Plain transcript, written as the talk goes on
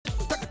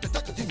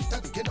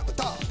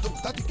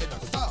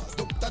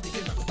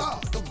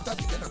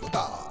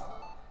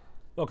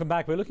Welcome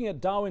back. We're looking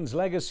at Darwin's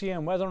legacy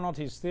and whether or not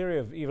his theory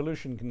of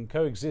evolution can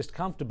coexist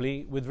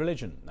comfortably with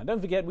religion. Now, don't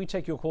forget, we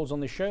take your calls on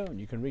this show, and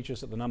you can reach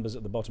us at the numbers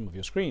at the bottom of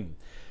your screen.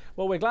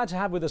 Well, we're glad to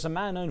have with us a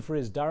man known for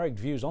his direct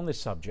views on this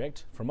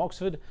subject. From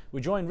Oxford, we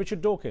join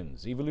Richard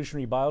Dawkins,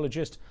 evolutionary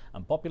biologist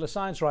and popular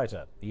science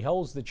writer. He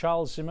holds the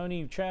Charles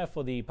Simonyi Chair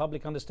for the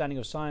Public Understanding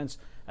of Science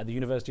at the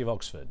University of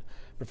Oxford.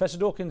 Professor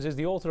Dawkins is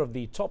the author of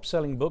the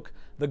top-selling book,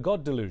 The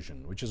God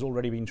Delusion, which has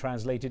already been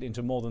translated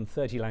into more than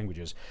 30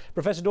 languages.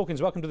 Professor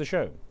Dawkins, welcome to the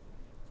show.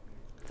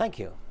 Thank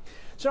you.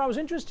 So I was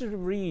interested to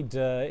read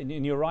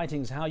in your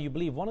writings how you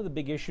believe one of the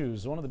big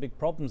issues, one of the big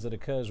problems that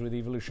occurs with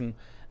evolution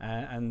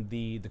and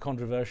the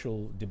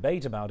controversial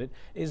debate about it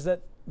is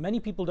that many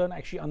people don't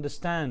actually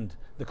understand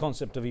the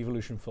concept of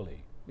evolution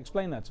fully.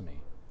 Explain that to me.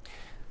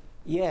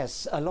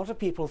 Yes, a lot of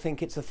people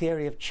think it's a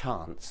theory of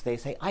chance. They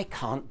say, I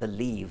can't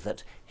believe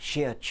that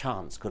sheer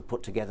chance could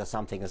put together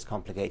something as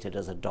complicated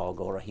as a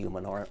dog or a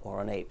human or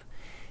an ape.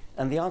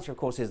 And the answer, of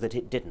course, is that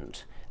it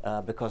didn't,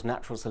 because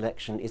natural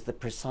selection is the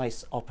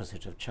precise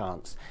opposite of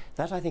chance.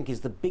 That, I think,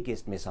 is the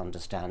biggest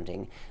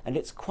misunderstanding, and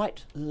it's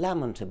quite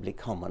lamentably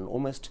common.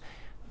 Almost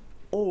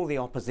all the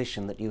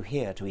opposition that you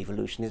hear to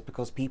evolution is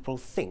because people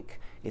think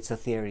it's a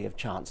theory of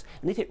chance.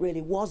 And if it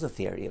really was a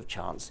theory of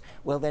chance,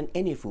 well, then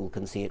any fool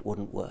can see it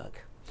wouldn't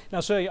work.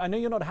 Now, sir, I know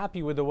you're not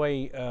happy with the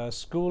way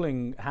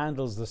schooling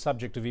handles the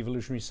subject of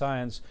evolutionary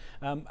science.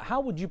 How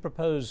would you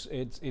propose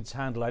it's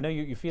handled? I know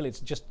you feel it's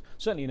just,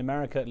 certainly in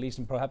America at least,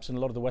 and perhaps in a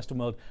lot of the Western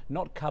world,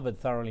 not covered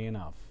thoroughly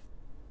enough.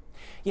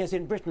 Yes,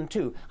 in Britain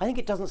too. I think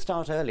it doesn't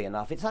start early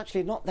enough. It's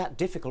actually not that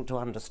difficult to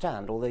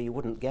understand, although you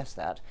wouldn't guess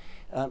that.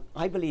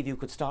 I believe you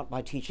could start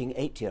by teaching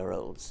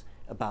 8-year-olds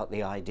about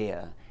the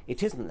idea.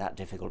 It isn't that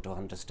difficult to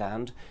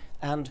understand,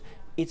 and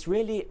it's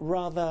really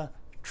rather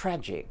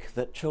tragic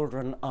that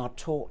children are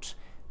taught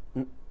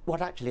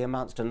what actually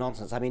amounts to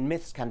nonsense. I mean,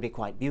 myths can be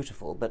quite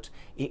beautiful, but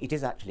it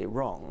is actually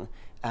wrong,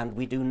 and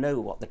we do know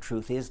what the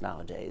truth is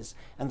nowadays,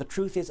 and the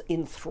truth is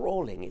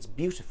enthralling, it's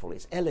beautiful,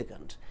 it's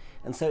elegant,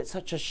 and so it's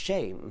such a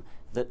shame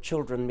that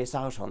children miss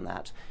out on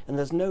that, and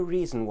there's no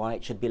reason why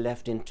it should be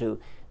left into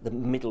the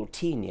middle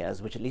teen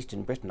years, which at least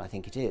in Britain I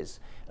think it is,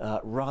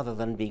 rather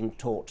than being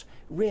taught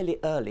really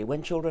early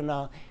when children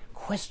are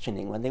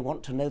questioning, when they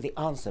want to know the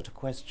answer to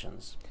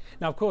questions.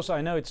 Now, of course,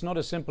 I know it's not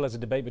as simple as a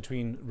debate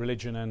between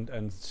religion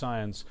and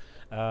science,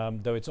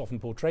 though it's often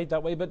portrayed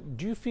that way, but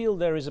do you feel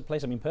there is a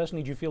place, I mean,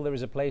 personally, do you feel there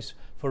is a place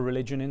for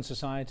religion in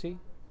society?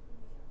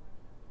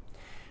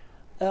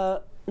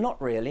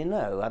 Not really,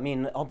 no. I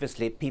mean,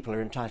 obviously people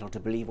are entitled to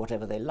believe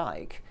whatever they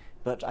like,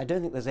 but I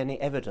don't think there's any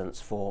evidence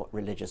for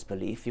religious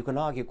belief. You can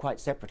argue quite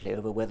separately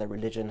over whether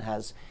religion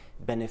has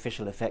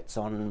beneficial effects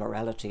on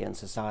morality and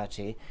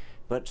society,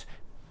 but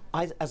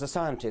as a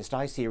scientist,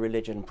 I see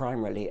religion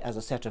primarily as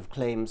a set of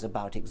claims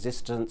about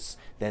existence.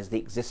 There's the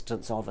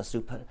existence of a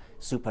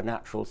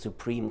supernatural,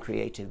 supreme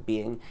creative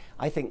being.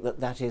 I think that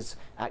that is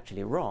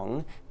actually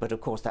wrong, but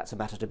of course that's a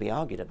matter to be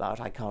argued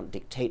about. I can't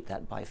dictate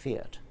that by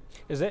fiat.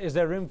 Is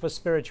there room for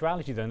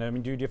spirituality then? I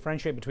mean, do you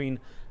differentiate between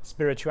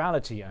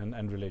spirituality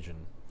and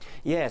religion?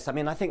 Yes, I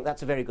mean, I think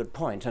that's a very good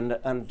point.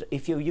 And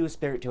if you use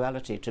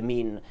spirituality to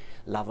mean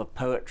love of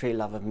poetry,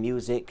 love of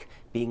music,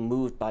 being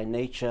moved by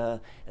nature,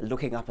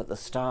 looking up at the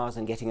stars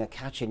and getting a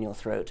catch in your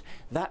throat,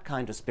 that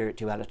kind of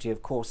spirituality,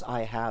 of course,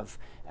 I have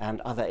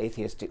and other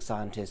atheistic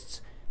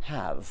scientists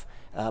have.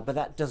 But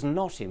that does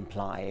not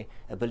imply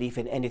a belief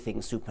in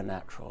anything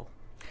supernatural.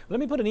 Let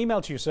me put an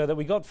email to you, sir, that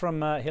we got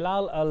from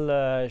Hilal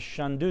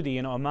al-Shandudi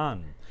in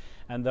Oman.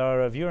 And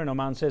our viewer in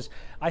Oman says,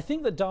 I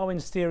think that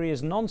Darwin's theory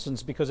is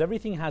nonsense because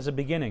everything has a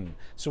beginning.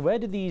 So where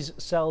did these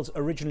cells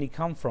originally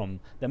come from?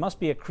 There must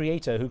be a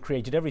creator who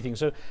created everything.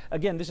 So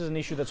again, this is an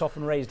issue that's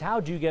often raised. How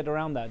do you get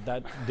around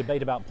that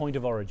debate about point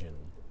of origin?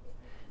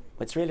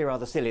 It's really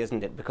rather silly,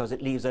 isn't it? Because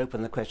it leaves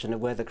open the question of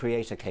where the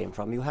creator came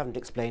from. You haven't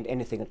explained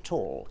anything at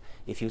all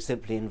if you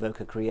simply invoke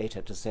a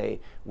creator to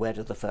say, where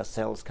do the first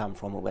cells come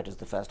from, or where does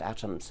the first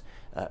atoms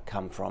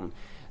come from?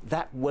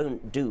 That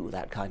won't do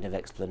that kind of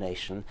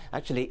explanation.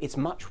 Actually, it's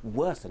much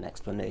worse an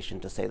explanation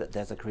to say that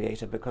there's a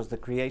creator, because the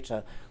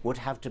creator would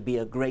have to be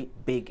a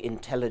great, big,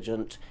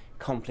 intelligent,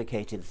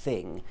 complicated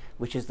thing,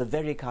 which is the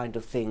very kind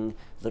of thing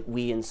that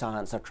we in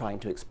science are trying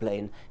to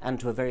explain, and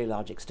to a very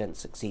large extent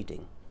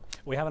succeeding.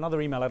 We have another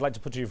email I'd like to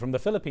put to you from the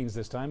Philippines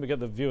this time. We get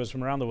the viewers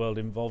from around the world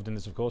involved in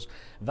this, of course.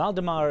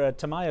 Valdemar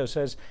Tamayo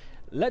says,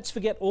 let's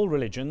forget all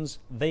religions,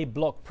 they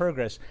block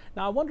progress.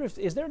 Now, I wonder if,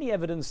 is there any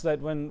evidence that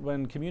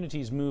when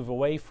communities move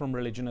away from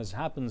religion, as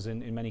happens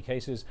in many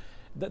cases,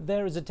 that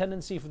there is a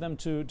tendency for them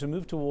to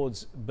move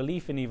towards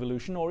belief in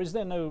evolution, or is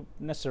there no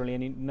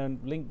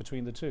link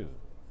between the two?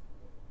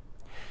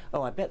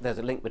 Oh, I bet there's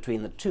a link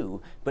between the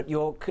two, but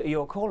your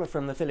caller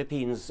from the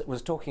Philippines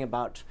was talking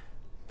about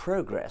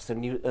progress,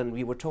 and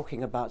we were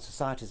talking about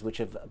societies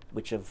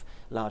which have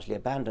largely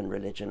abandoned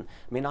religion.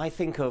 I mean, I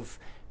think of,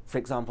 for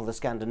example, the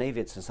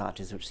Scandinavian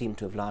societies which seem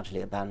to have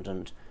largely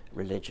abandoned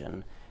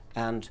religion,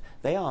 and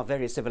they are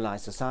very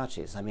civilized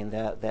societies. I mean,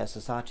 they're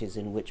societies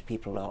in which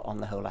people are, on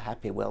the whole, are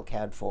happy, well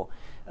cared for,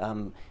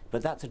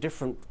 but that's a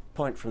different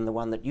point from the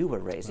one that you were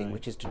raising, Right.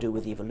 which is to do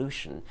with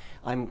evolution.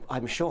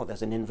 I'm sure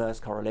there's an inverse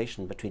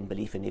correlation between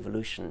belief in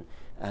evolution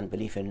and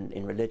belief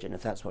in religion,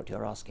 if that's what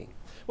you're asking.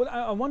 Well,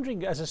 I'm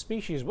wondering, as a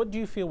species, what do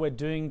you feel we're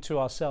doing to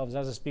ourselves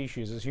as a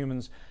species, as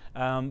humans,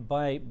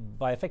 by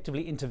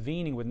effectively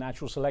intervening with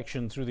natural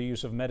selection through the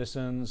use of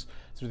medicines,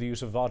 through the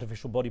use of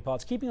artificial body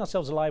parts, keeping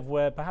ourselves alive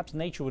where perhaps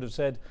nature would have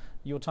said,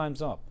 your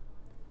time's up?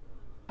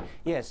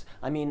 Yes,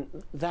 I mean,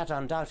 that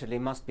undoubtedly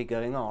must be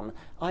going on.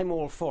 I'm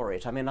all for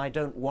it. I mean, I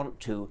don't want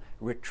to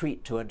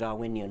retreat to a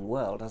Darwinian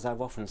world. As I've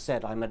often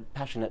said, I'm a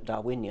passionate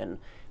Darwinian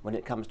when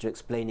it comes to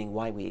explaining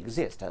why we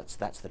exist.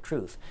 That's the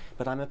truth.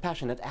 But I'm a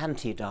passionate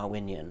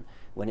anti-Darwinian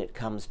when it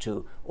comes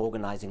to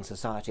organizing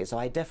society. So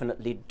I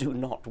definitely do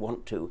not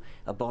want to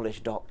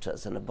abolish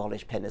doctors and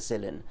abolish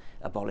penicillin,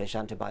 abolish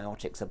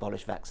antibiotics,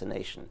 abolish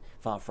vaccination.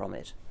 Far from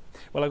it.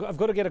 Well, I've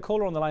got to get a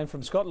caller on the line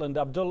from Scotland.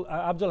 Abdul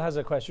has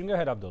a question. Go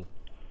ahead, Abdul.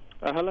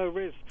 Hello,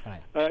 Riz. Hi.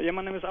 Yeah,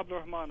 my name is Abdul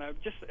Rahman.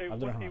 It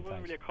wasn't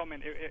really a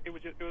comment. It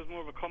was more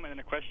of a comment and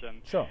a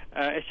question. Sure.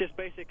 It's just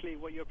basically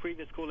what your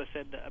previous caller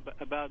said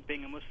about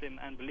being a Muslim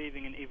and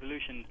believing in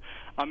evolution.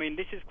 I mean,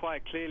 this is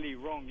quite clearly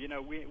wrong. You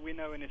know, we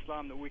know in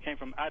Islam that we came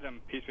from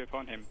Adam, peace be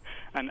upon him,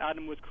 and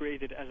Adam was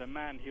created as a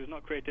man. He was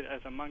not created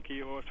as a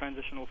monkey or a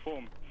transitional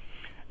form.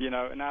 You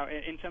know, now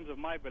in terms of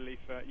my belief,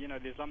 you know,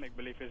 the Islamic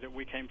belief is that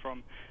we came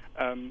from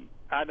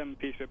Adam,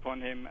 peace be upon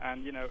him,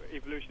 and, you know,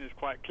 evolution is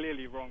quite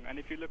clearly wrong. And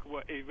if you look at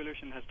what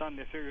evolution has done,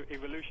 the theory of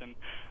evolution,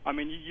 I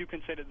mean, you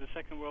can say that the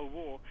Second World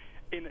War,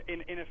 in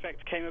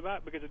effect, came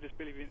about because of this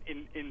belief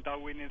in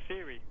Darwinian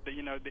theory, that,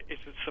 you know,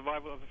 it's the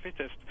survival of the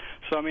fittest.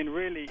 So, I mean,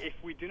 really, if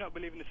we do not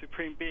believe in the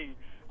supreme being,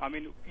 I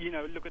mean, you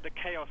know, look at the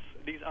chaos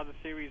these other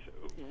theories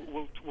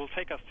will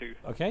take us to.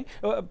 Okay.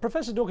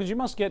 Professor Dawkins, you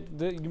must get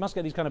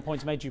these kind of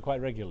points made to you quite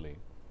regularly.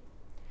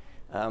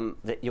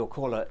 That your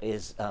caller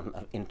is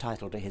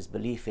entitled to his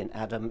belief in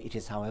Adam. It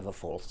is, however,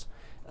 false.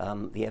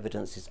 The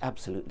evidence is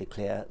absolutely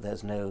clear.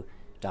 There's no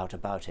doubt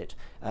about it.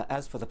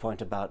 As for the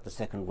point about the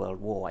Second World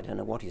War, I don't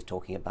know what he's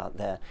talking about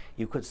there.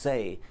 You could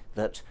say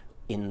that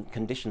in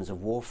conditions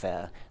of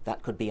warfare,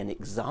 that could be an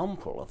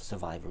example of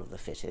survival of the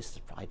fittest.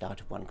 I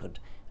doubt if one could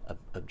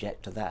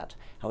object to that.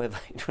 However,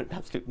 it's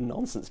absolute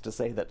nonsense to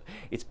say that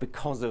it's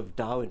because of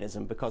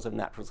Darwinism, because of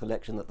natural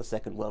selection, that the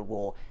Second World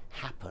War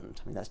happened.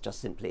 I mean, that's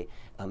just simply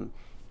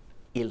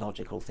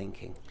illogical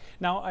thinking.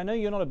 Now, I know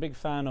you're not a big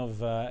fan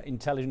of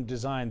intelligent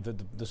design,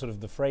 the sort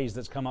of the phrase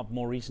that's come up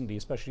more recently,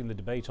 especially in the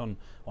debate on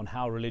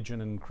how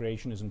religion and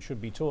creationism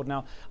should be taught.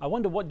 Now, I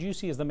wonder, what do you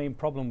see as the main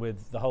problem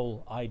with the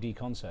whole ID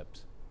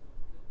concept?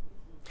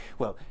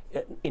 Well,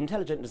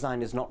 intelligent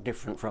design is not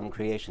different from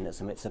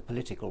creationism. It's a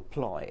political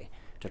ploy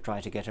to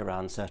try to get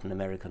around certain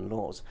American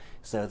laws.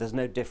 So there's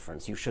no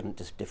difference. You shouldn't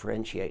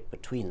differentiate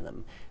between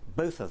them.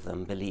 Both of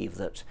them believe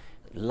that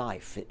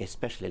life,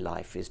 especially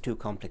life, is too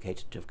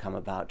complicated to have come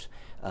about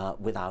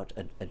without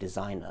a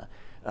designer.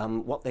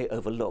 What they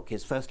overlook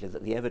is, firstly,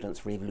 that the evidence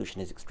for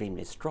evolution is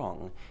extremely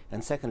strong,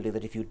 and secondly,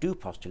 that if you do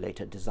postulate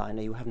a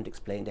designer, you haven't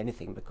explained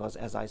anything, because,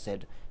 as I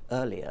said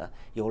earlier,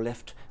 you're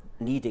left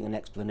needing an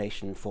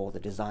explanation for the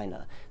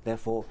designer.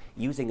 Therefore,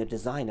 using a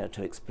designer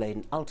to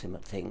explain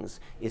ultimate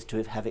things is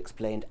to have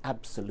explained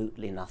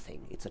absolutely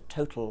nothing. It's a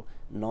total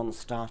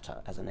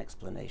non-starter as an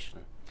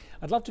explanation.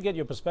 I'd love to get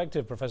your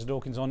perspective, Professor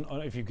Dawkins, on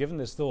if you've given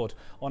this thought,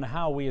 on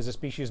how we as a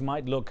species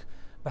might look,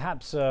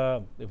 perhaps,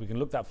 if we can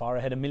look that far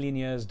ahead, a million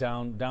years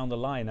down the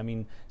line. I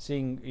mean,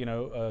 seeing, you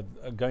know,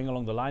 going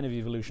along the line of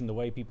evolution, the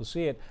way people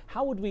see it,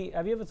 how would we,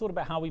 have you ever thought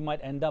about how we might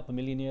end up a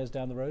million years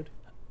down the road?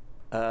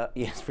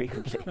 Yes,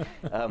 frequently.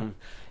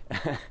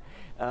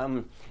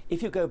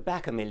 If you go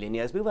back a million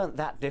years, we weren't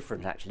that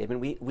different, actually. I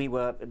mean, we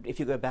were, if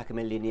you go back a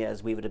million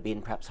years, we would have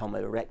been perhaps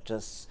Homo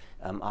erectus,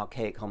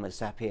 archaic Homo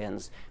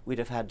sapiens. We'd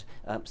have had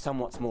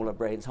somewhat smaller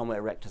brains. Homo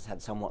erectus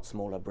had somewhat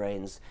smaller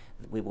brains.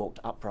 We walked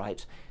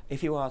upright.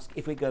 If you ask,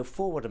 if we go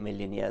forward a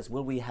million years,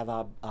 will we have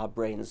our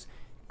brains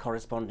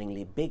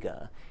correspondingly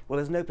bigger? Well,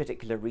 there's no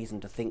particular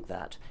reason to think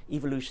that.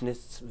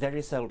 Evolutionists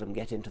very seldom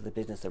get into the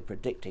business of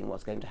predicting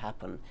what's going to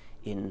happen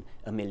in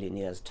a million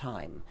years'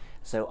 time.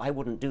 So I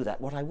wouldn't do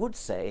that. What I would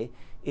say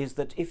is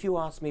that if you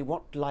ask me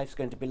what life's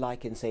going to be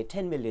like in, say,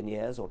 10 million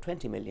years or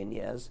 20 million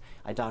years,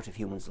 I doubt if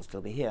humans will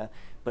still be here,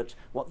 but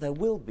what there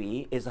will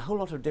be is a whole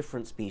lot of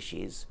different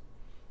species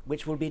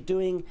which will be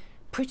doing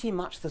pretty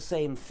much the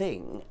same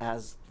thing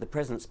as the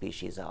present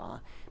species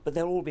are, but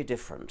they'll all be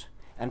different.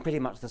 And pretty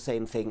much the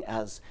same thing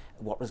as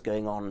what was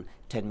going on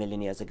 10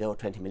 million years ago, or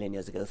 20 million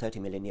years ago, 30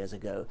 million years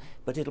ago,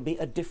 but it'll be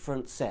a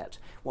different set.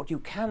 What you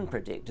can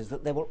predict is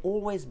that there will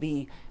always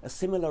be a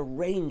similar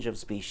range of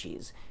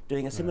species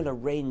doing a similar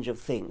range of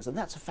things, and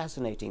that's a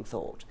fascinating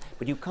thought.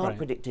 But you can't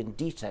predict in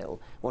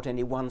detail what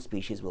any one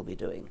species will be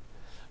doing.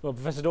 Well,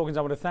 Professor Dawkins,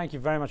 I want to thank you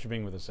very much for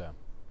being with us, sir.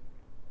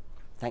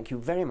 Thank you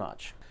very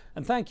much.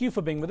 And thank you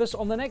for being with us.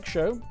 On the next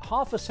show,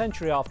 half a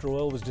century after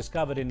oil was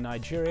discovered in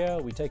Nigeria,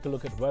 we take a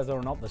look at whether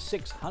or not the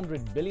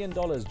 $600 billion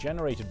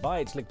generated by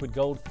its liquid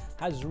gold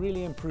has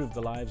really improved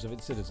the lives of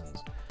its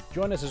citizens.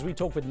 Join us as we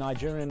talk with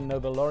Nigerian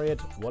Nobel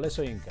laureate Wole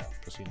Soyinka.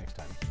 We'll see you next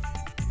time.